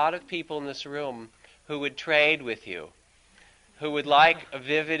are a lot of people in this room who would trade with you, who would like a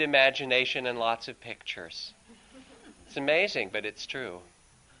vivid imagination and lots of pictures. It's amazing, but it's true.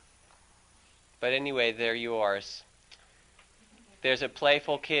 But anyway, they're yours. There's a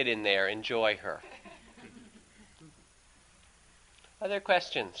playful kid in there. Enjoy her. Other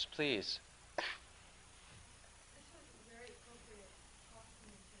questions, please?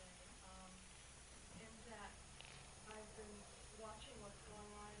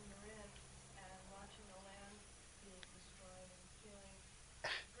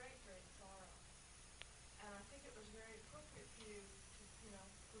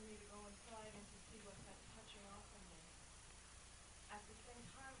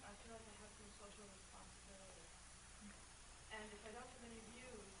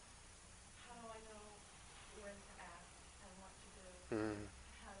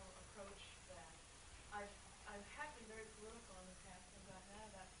 How to approach that. I've had been very political in the past and gotten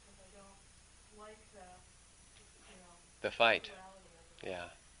out of that because I don't like the fight. Duality of it. Yeah.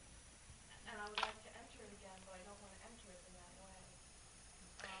 And I would like to enter it again, but I don't want to enter it in that way.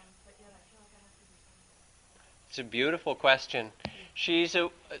 But yet I feel like I have to do something. It's a beautiful question.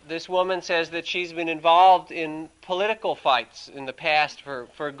 This woman says that she's been involved in political fights in the past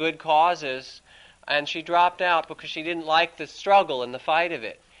for good causes, and she dropped out because she didn't like the struggle and the fight of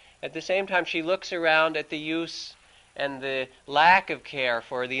it. At the same time, she looks around at the use and the lack of care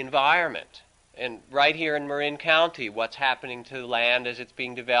for the environment. And right here in Marin County, what's happening to the land as it's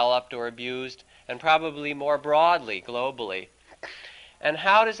being developed or abused, and probably more broadly, globally. And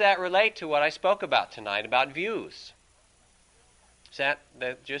how does that relate to what I spoke about tonight, about views? Is that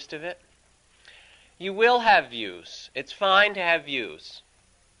the gist of it? You will have views. It's fine to have views.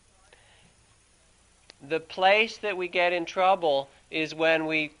 The place that we get in trouble is when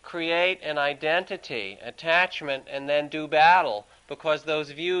we create an identity, attachment, and then do battle, because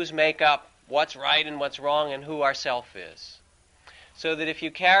those views make up what's right and what's wrong and who our self is. So that if you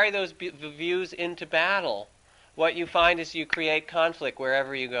carry those views into battle, what you find is you create conflict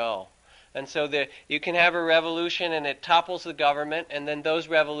wherever you go. And so you can have a revolution and it topples the government, and then those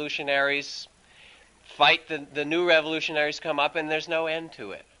revolutionaries fight, the new revolutionaries come up, and there's no end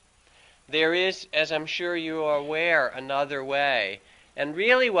to it. There is, as I'm sure you are aware, another way. And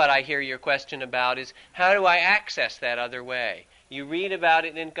really what I hear your question about is, how do I access that other way? You read about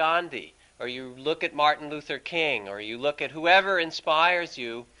it in Gandhi, or you look at Martin Luther King, or you look at whoever inspires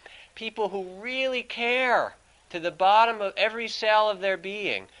you, people who really care to the bottom of every cell of their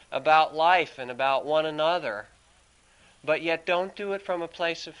being about life and about one another, but yet don't do it from a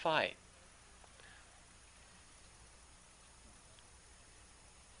place of fight.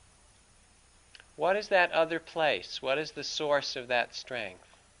 What is that other place? What is the source of that strength?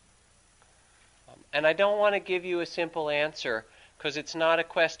 And I don't want to give you a simple answer, because it's not a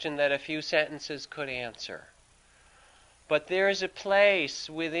question that a few sentences could answer. But there is a place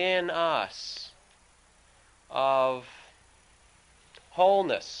within us of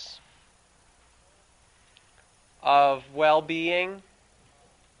wholeness, of well-being,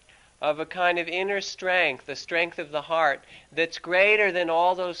 of a kind of inner strength, the strength of the heart, that's greater than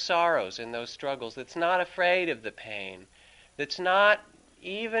all those sorrows and those struggles, that's not afraid of the pain, that's not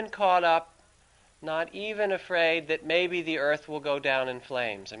even caught up, not even afraid that maybe the earth will go down in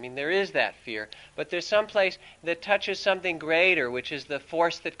flames. I mean, there is that fear, but there's some place that touches something greater, which is the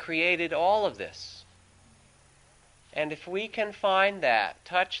force that created all of this. And if we can find that,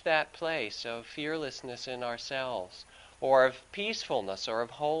 touch that place of fearlessness in ourselves, or of peacefulness, or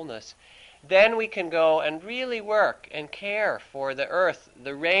of wholeness, then we can go and really work and care for the earth,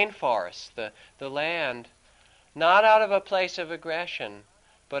 the rainforest, the land, not out of a place of aggression,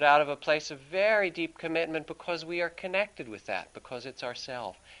 but out of a place of very deep commitment, because we are connected with that, because it's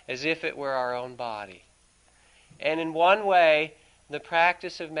ourself, as if it were our own body. And in one way, the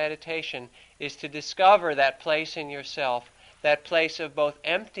practice of meditation is to discover that place in yourself, that place of both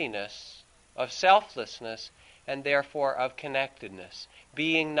emptiness, of selflessness, and therefore of connectedness.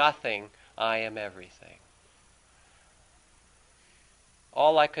 Being nothing, I am everything.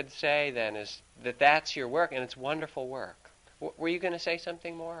 All I could say then is that that's your work, and it's wonderful work. Were you going to say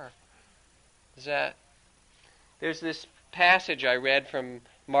something more? There's this passage I read from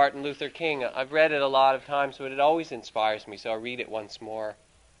Martin Luther King. I've read it a lot of times, but it always inspires me, so I'll read it once more.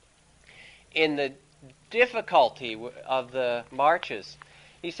 In the difficulty of the marches,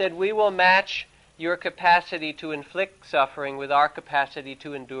 he said, "We will match your capacity to inflict suffering with our capacity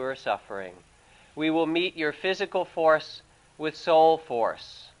to endure suffering. We will meet your physical force with soul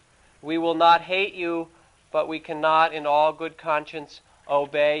force. We will not hate you, but we cannot in all good conscience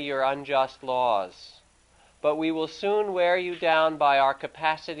obey your unjust laws. But we will soon wear you down by our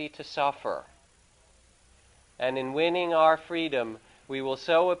capacity to suffer. And in winning our freedom, we will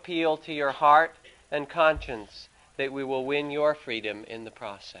so appeal to your heart and conscience that we will win your freedom in the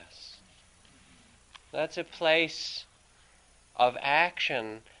process." That's a place of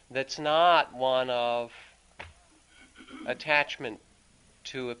action that's not one of attachment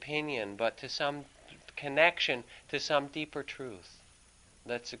to opinion, but to some connection to some deeper truth.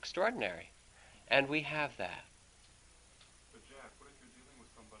 That's extraordinary. And we have that. But Jack, what if you're dealing with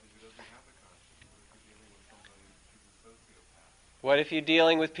somebody who doesn't have a conscience? What if you're dealing with somebody who's a sociopath? What if you're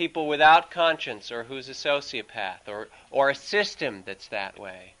dealing with people without conscience, or who's a sociopath, or a system that's that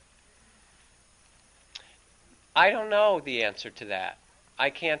way? I don't know the answer to that.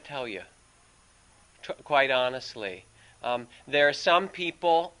 I can't tell you, quite honestly. There are some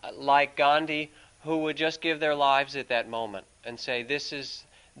people, like Gandhi, who would just give their lives at that moment and say,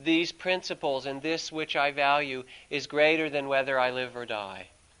 these principles and this which I value is greater than whether I live or die.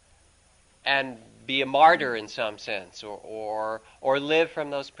 And be a martyr in some sense, or live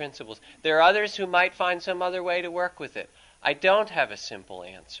from those principles. There are others who might find some other way to work with it. I don't have a simple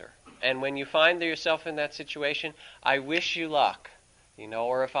answer. And when you find yourself in that situation, I wish you luck.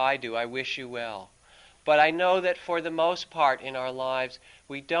 Or if I do, I wish you well. But I know that for the most part in our lives,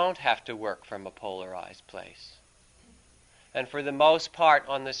 we don't have to work from a polarized place. And for the most part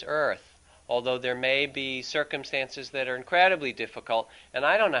on this earth, although there may be circumstances that are incredibly difficult, and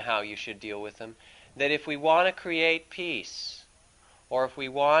I don't know how you should deal with them, that if we want to create peace, or if we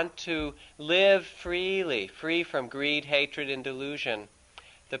want to live freely, free from greed, hatred, and delusion,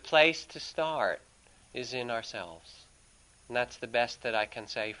 the place to start is in ourselves. And that's the best that I can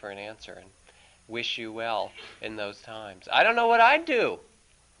say for an answer, and wish you well in those times. I don't know what I'd do.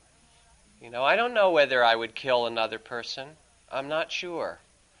 I don't know whether I would kill another person. I'm not sure.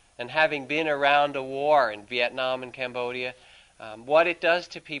 And having been around a war in Vietnam and Cambodia, what it does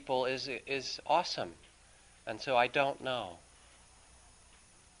to people is awesome. And so I don't know.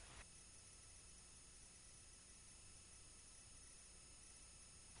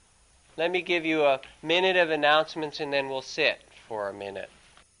 Let me give you a minute of announcements, and then we'll sit for a minute.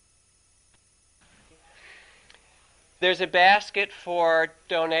 There's a basket for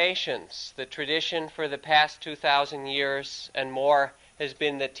donations. The tradition for the past 2,000 years and more has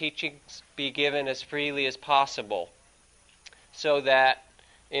been that teachings be given as freely as possible, so that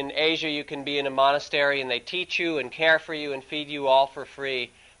in Asia you can be in a monastery and they teach you and care for you and feed you all for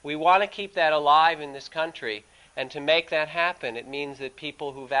free. We want to keep that alive in this country, And to make that happen, it means that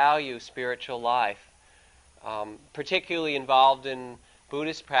people who value spiritual life, particularly involved in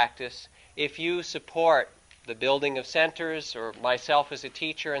Buddhist practice, if you support the building of centers or myself as a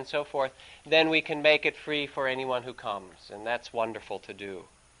teacher and so forth, then we can make it free for anyone who comes. And that's wonderful to do.